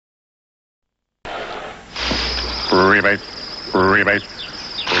Rebate. Rebate.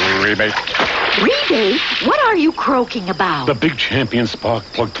 Rebate. Rebate? What are you croaking about? The big Champion spark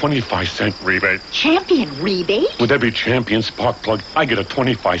plug 25-cent rebate. Champion rebate? With every Champion spark plug, I get a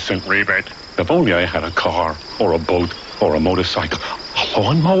 25-cent rebate. If only I had a car, or a boat, or a motorcycle, a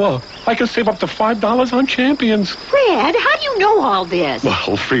lawnmower, I could save up to $5 on Champions. Fred, how do you know all this?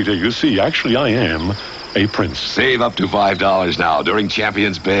 Well, Frida, you see, actually I am a prince. Save up to $5 now during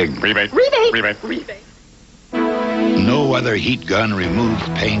Champions Big. Rebate. Rebate. Rebate. Rebate. No other heat gun removes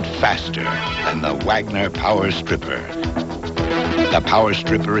paint faster than the Wagner Power Stripper. The Power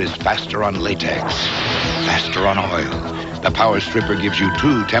Stripper is faster on latex, faster on oil. The Power Stripper gives you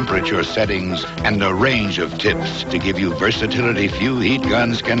 2 temperature settings and a range of tips to give you versatility few heat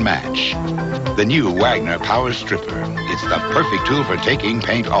guns can match. The new Wagner Power Stripper. It's the perfect tool for taking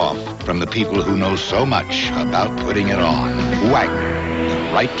paint off from the people who know so much about putting it on. Wagner,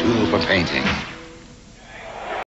 the right tool for painting.